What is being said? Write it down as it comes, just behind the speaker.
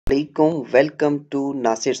Alaikum, welcome to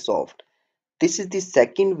Nasir Soft. This is the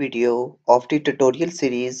second video of the tutorial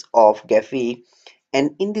series of Gephi,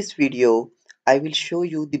 and in this video I will show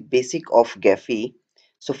you the basic of Gephi.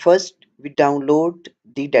 So first we download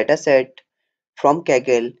the dataset from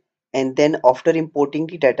Kaggle, and then after importing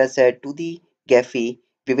the dataset to the Gephi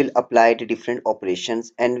we will apply the different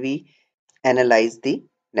operations and we analyze the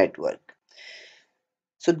network.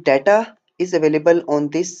 So data is available on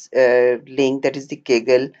this link, that is the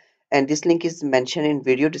Kaggle, and this link is mentioned in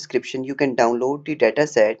video description. You can download the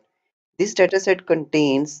dataset. This dataset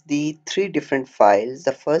contains the three different files.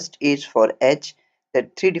 The first is for Edge, the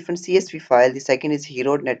three different CSV file. The second is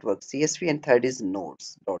Hero Network CSV, and third is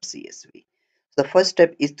nodes.csv. The first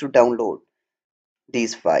step is to download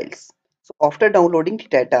these files. So after downloading the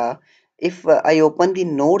data, if I open the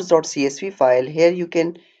nodes.csv file, here you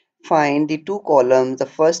can find the two columns. The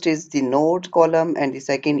first is the node column and the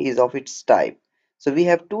second is of its type. So we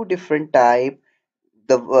have two different type.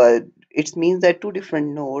 The it means that two different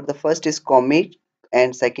node. The first is comic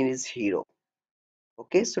and second is hero.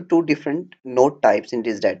 Okay, so two different node types in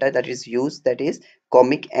this data that is used, that is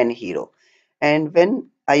comic and hero. And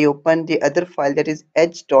when I open the other file, that is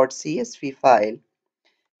edge.csv file,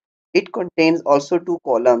 it contains also two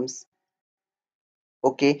columns.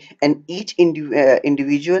 Okay, and each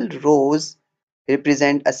individual rows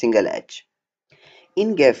represent a single edge.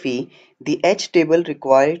 In Gephi, the edge table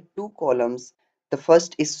requires two columns. The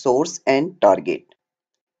first is source and target.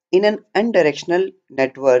 In an unidirectional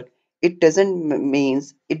network, it does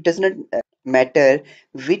not matter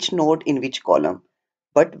which node in which column.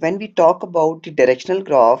 But when we talk about the directional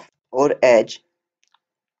graph or edge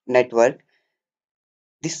network,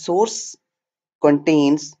 the source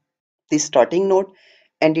contains the starting node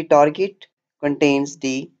and the target contains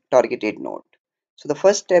the targeted node. So the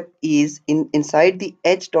first step is inside the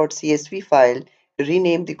edge.csv file,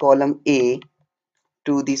 rename the column A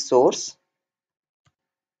to the source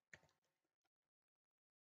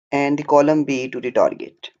and the column B to the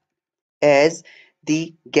target. As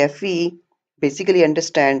the Gephi basically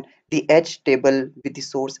understand the edge table with the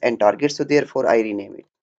source and target, so therefore I rename it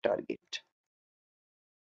target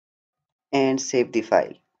and save the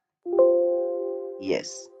file.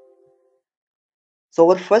 Yes. So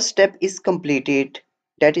our first step is completed,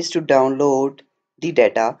 that is to download the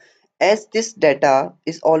data. As this data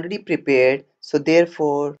is already prepared, so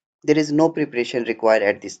therefore there is no preparation required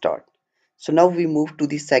at the start. So now we move to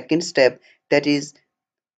the second step, that is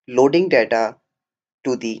loading data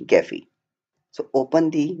to the Gephi. So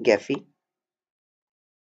open the Gephi.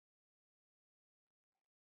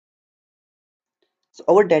 So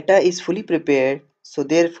our data is fully prepared, so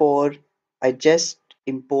therefore I just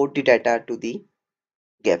import the data to the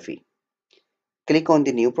Gephi. Click on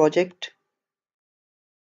the new project,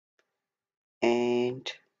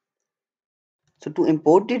 and so to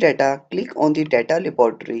import the data, click on the data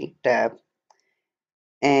laboratory tab,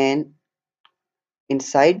 and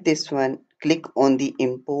inside this one click on the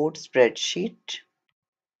import spreadsheet,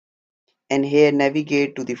 and here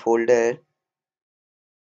navigate to the folder,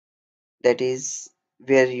 that is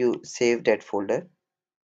where you save that folder.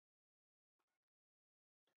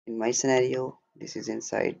 In my scenario, this is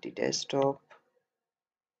inside the desktop.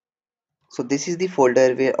 So this is the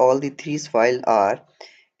folder where all the three files are,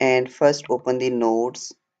 and first open the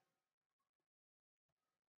nodes.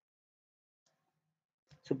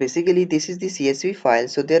 So basically this is the CSV file,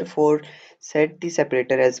 so therefore set the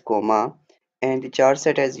separator as comma and the char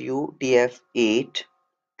set as UTF-8.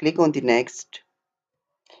 Click on the next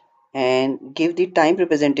and give the time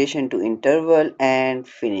representation to interval and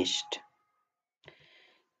finished.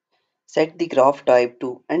 Set the graph type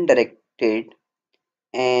to undirected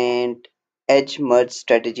and edge merge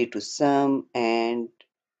strategy to sum and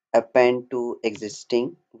append to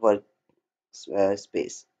existing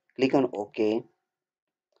workspace. Click on OK.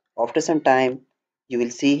 After some time you will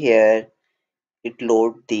see here it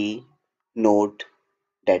load the node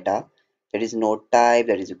data, that is node type,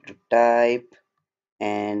 that is group type,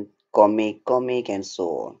 and comic and so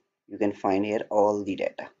on. You can find here all the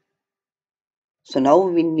data. So now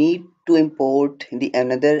we need to import the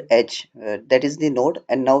another edge, that is the node,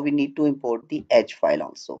 and now we need to import the edge file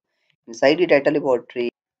also. Inside the data laboratory,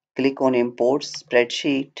 click on import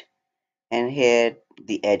spreadsheet, and here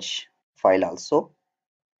the edge file also.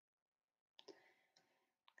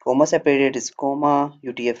 Comma separated is comma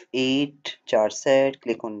UTF-8 char set.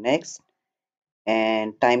 Click on next,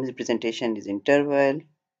 and time representation is interval,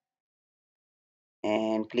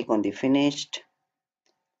 and click on the finished.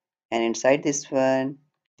 And inside this one,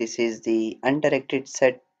 this is the undirected,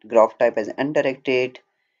 set graph type as undirected,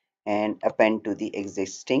 and append to the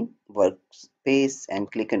existing workspace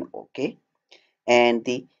and click on OK. And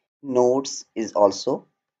the nodes is also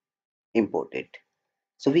imported.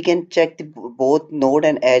 So we can check both node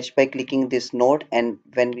and edge by clicking this node, and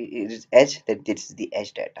when it is edge, that this is the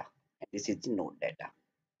edge data and this is the node data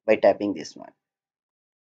by tapping this one.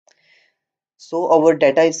 So our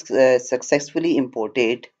data is successfully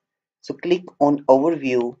imported. So click on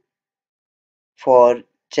overview for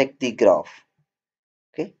check the graph.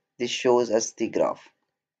 Okay, this shows us the graph.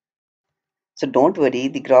 So don't worry,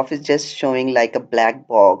 the graph is just showing like a black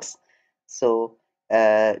box. So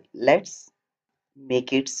let's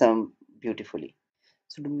make it some beautifully.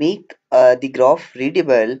 So to make the graph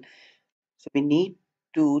readable, so we need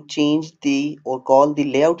to change the or call the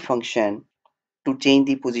layout function to change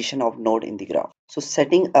the position of node in the graph. So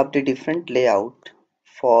setting up the different layout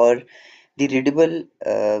for the readable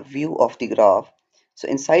view of the graph. So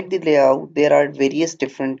inside the layout, there are various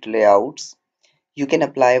different layouts. You can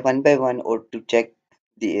apply one by one or to check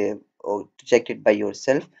the or to check it by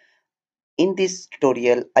yourself. In this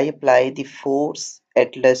tutorial, I apply the force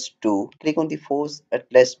atlas 2. Click on the force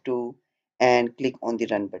atlas 2 and click on the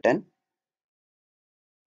run button.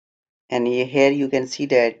 And here you can see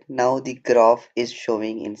that now the graph is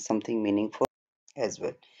showing in something meaningful as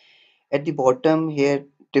well. At the bottom here,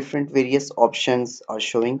 different various options are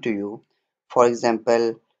showing to you. For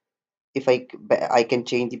example, if I can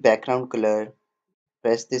change the background color,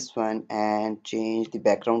 press this one and change the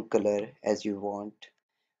background color as you want.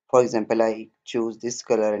 For example, I choose this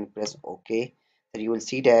color and press OK. Then you will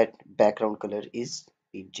see that background color is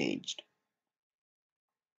being changed.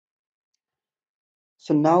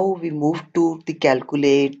 So now we move to the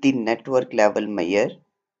calculate the network level measure,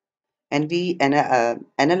 and we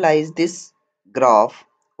analyze this graph.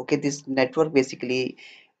 Okay, this network basically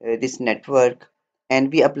this network,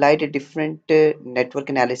 and we applied a different network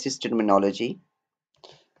analysis terminology.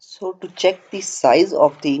 So to check the size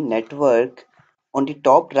of the network, on the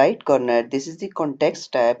top right corner, this is the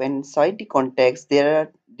context tab, and inside the context, there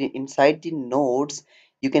are inside the nodes,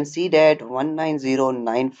 you can see that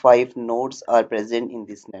 19095 nodes are present in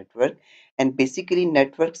this network. And basically,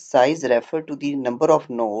 network size refer to the number of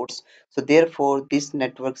nodes. So therefore, this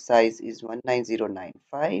network size is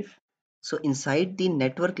 19095. So inside the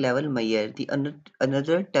network level measure, the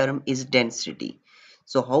another term is density.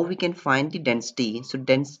 So how we can find the density? So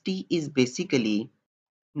density is basically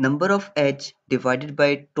number of edge divided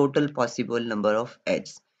by total possible number of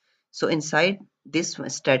edges. So inside this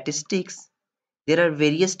statistics, there are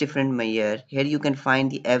various different measure. Here you can find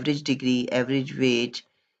the average degree, average weight,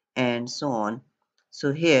 and so on.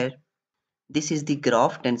 So here, this is the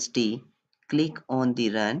graph density. Click on the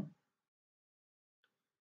run,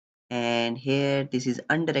 and here this is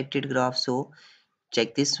undirected graph. So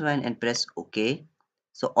check this one and press OK.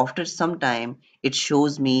 So after some time, it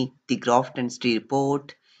shows me the graph density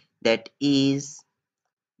report, that is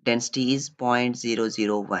density is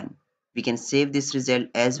 0.001. We can save this result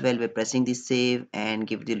as well by pressing the save and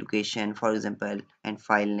give the location, for example, and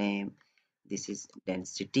file name. This is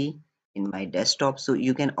density in my desktop. So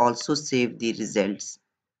you can also save the results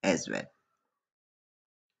as well.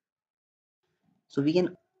 So we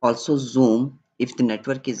can also zoom if the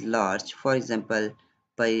network is large. For example,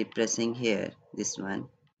 by pressing here, this one,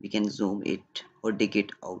 we can zoom it or dig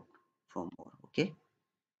it out from more. Okay,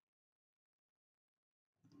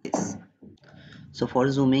 this. So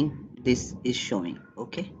for zooming, this is showing.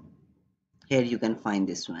 Okay, here you can find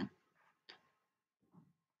this one.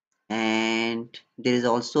 And there is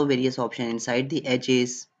also various option inside the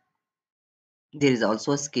edges. There is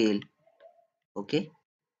also a scale. Okay,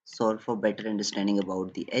 so for better understanding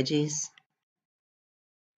about the edges,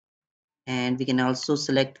 and we can also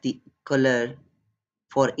select the color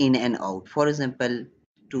for in and out. For example,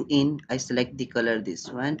 to in, I select the color this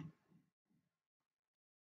one,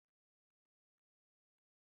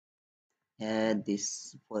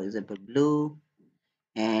 this for example blue,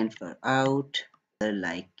 and for out color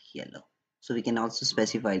like yellow. So we can also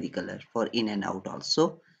specify the color for in and out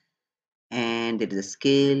also. And there is a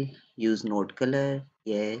scale, use node color,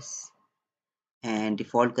 yes, and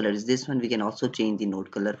default color is this one. We can also change the node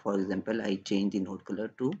color. For example, I change the node color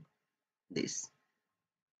to this.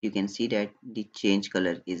 You can see that the change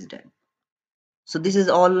color is done. So this is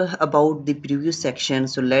all about the previous section.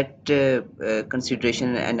 So let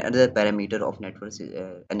consideration and another parameter of network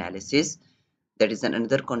analysis, that is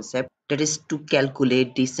another concept, that is to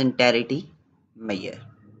calculate the centrality measure.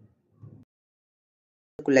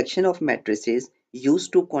 A collection of matrices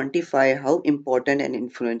used to quantify how important and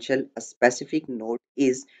influential a specific node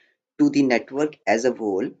is to the network as a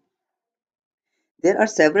whole. There are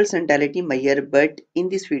several centrality measures, but in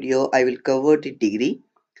this video I will cover the degree,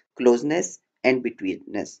 closeness and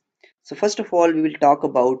betweenness. So first of all we will talk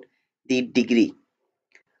about the degree.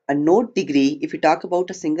 A node degree, if we talk about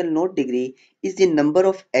a single node degree, is the number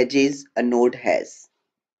of edges a node has.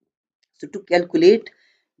 So to calculate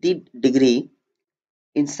the degree,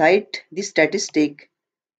 inside the statistic,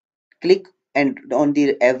 click and on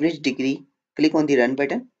the average degree, click on the run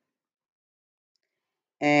button,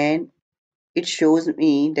 and it shows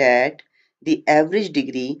me that the average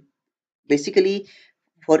degree, basically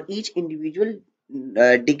for each individual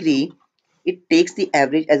degree, it takes the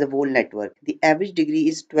average as a whole network. The average degree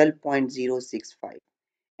is 12.065,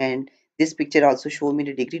 and this picture also show me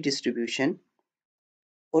the degree distribution.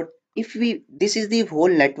 Or if we, this is the whole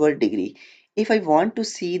network degree. If I want to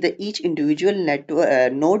see the each individual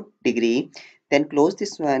network node degree, then close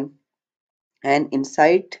this one, and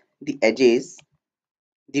inside the edges,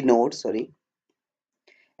 the node, sorry,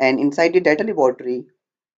 and inside the data laboratory,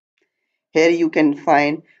 here you can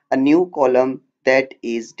find a new column that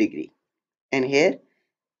is degree, and here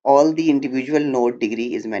all the individual node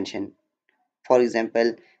degree is mentioned. For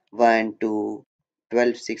example, 1, 2,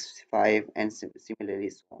 12, 6, 5, and similarly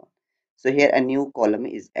so on. So here a new column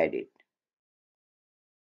is added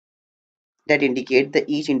that indicate the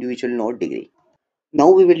each individual node degree. Now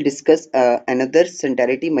we will discuss another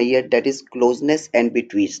centrality measure, that is closeness and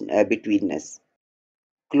betweenness.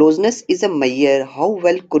 Closeness is a measure how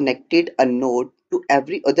well connected a node to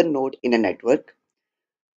every other node in a network.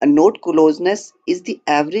 A node closeness is the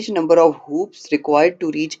average number of hoops required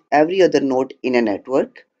to reach every other node in a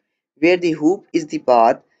network, where the hoop is the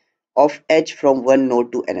path of edge from one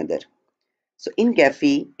node to another. So in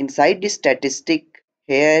Gephi, inside this statistic,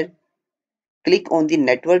 here click on the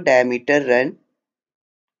network diameter run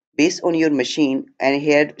based on your machine, and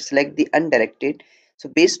here select the undirected. So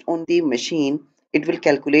based on the machine, it will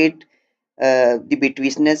calculate the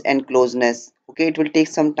betweenness and closeness. Okay, it will take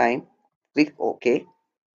some time. Click OK.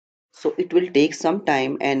 So it will take some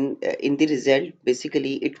time, and in the result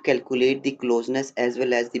basically it calculate the closeness as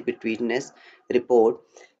well as the betweenness report.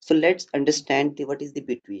 So let's understand what is the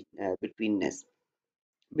betweenness.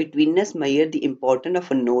 Betweenness measure the importance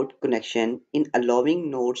of a node connection in allowing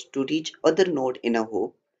nodes to reach other node in a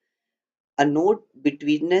hoop. A node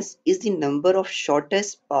betweenness is the number of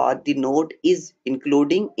shortest path the node is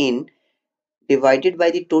including in divided by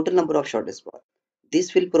the total number of shortest path.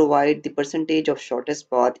 This will provide the percentage of shortest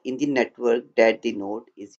path in the network that the node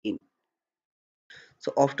is in.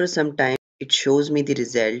 So after some time it shows me the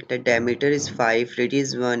result that diameter is 5,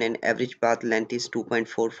 radius 1, and average path length is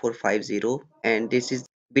 2.4450, and this is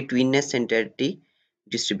betweenness centrality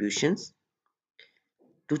distributions.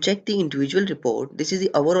 To check the individual report, this is the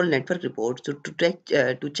overall network report. So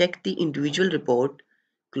to check the individual report,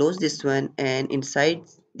 close this one, and inside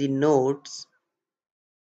the nodes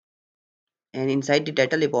and inside the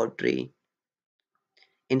data laboratory,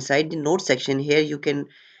 inside the node section, here you can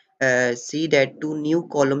see that two new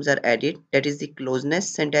columns are added, that is the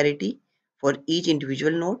closeness centrality for each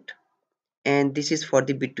individual node, and this is for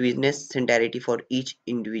the betweenness centrality for each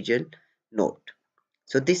individual node.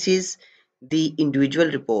 So this is the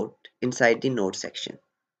individual report inside the node section.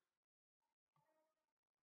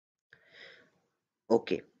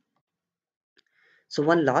 Okay, so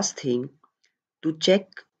one last thing, to check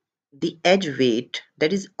the edge weight,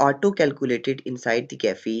 that is auto calculated inside the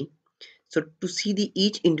Gephi. So to see the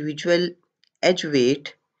each individual edge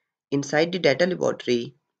weight inside the data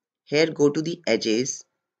laboratory, here go to the edges,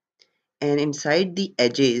 and inside the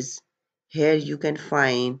edges, here you can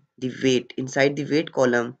find the weight. Inside the weight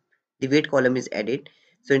column, the weight column is added.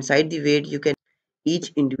 So inside the weight you can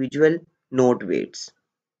each individual node weights.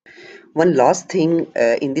 One last thing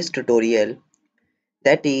in this tutorial,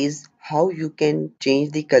 that is how you can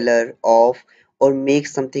change the color of or make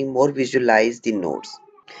something more visualize the nodes.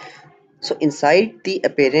 So inside the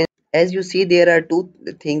appearance, as you see, there are two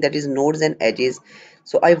things, that is nodes and edges.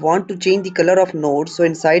 So I want to change the color of nodes. So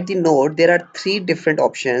inside the node there are three different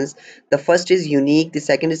options. The first is unique, the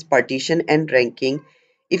second is partition and ranking.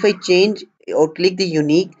 If I change or click the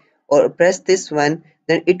unique or press this one,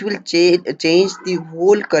 then it will change the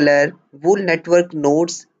whole color, whole network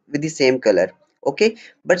nodes with the same color. Okay,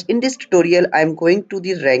 but in this tutorial I'm going to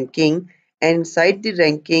the ranking, and inside the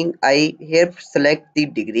ranking I here select the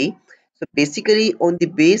degree. So basically on the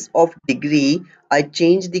base of degree, I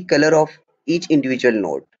change the color of each individual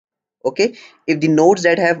node. Okay, if the nodes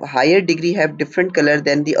that have higher degree have different color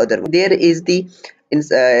than the other one, there is the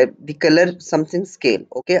color something scale.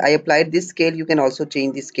 Okay, I applied this scale. You can also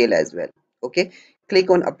change the scale as well. Okay, click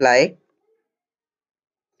on apply.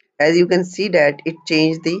 As you can see that it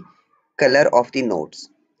changed the color of the nodes.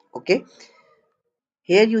 Okay,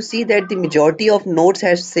 here you see that the majority of nodes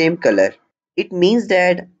has same color. It means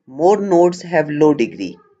that more nodes have low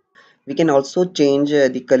degree. We can also change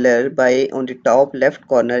the color by on the top left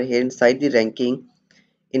corner here inside the ranking,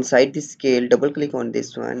 inside the scale, double click on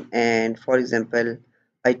this one, and for example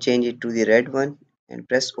I change it to the red one and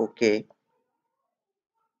press OK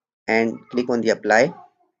and click on the apply.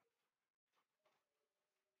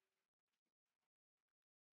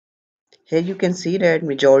 Here you can see that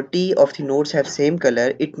majority of the nodes have same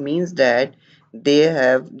color. It means that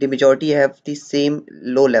the majority have the same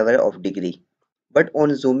low level of degree. But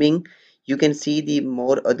on zooming, you can see the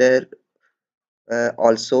more other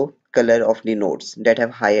also color of the nodes that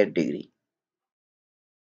have higher degree.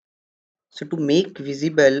 So to make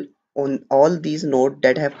visible on all these nodes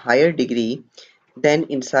that have higher degree, then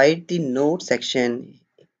inside the node section,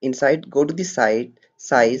 inside go to the side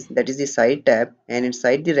size, that is the side tab, and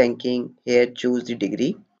inside the ranking here choose the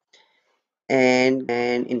degree, and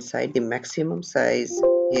inside the maximum size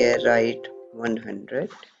here write 100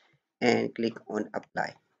 and click on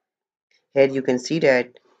apply. Here you can see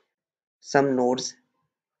that some nodes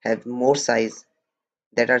have more size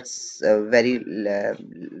that are very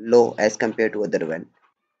low as compared to other one,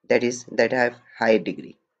 that is that have high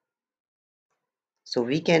degree. So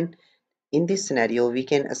we can, in this scenario, we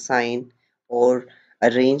can assign or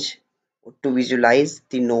arrange to visualize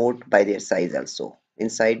the node by their size also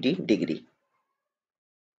inside the degree.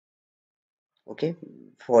 Okay,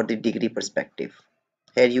 for the degree perspective,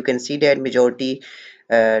 here you can see that majority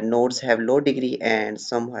nodes have low degree and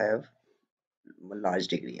some have large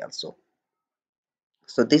degree also.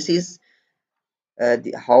 So this is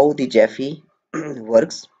how the Gephi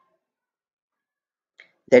works.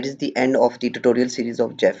 That is the end of the tutorial series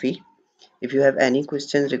of Gephi. If you have any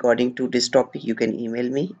questions regarding to this topic, you can email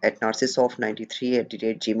me at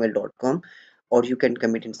narsissoft93@gmail.com, or you can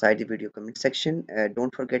comment inside the video comment section.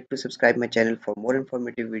 Don't forget to subscribe my channel for more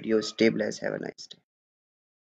informative videos. Stay blessed. Have a nice day.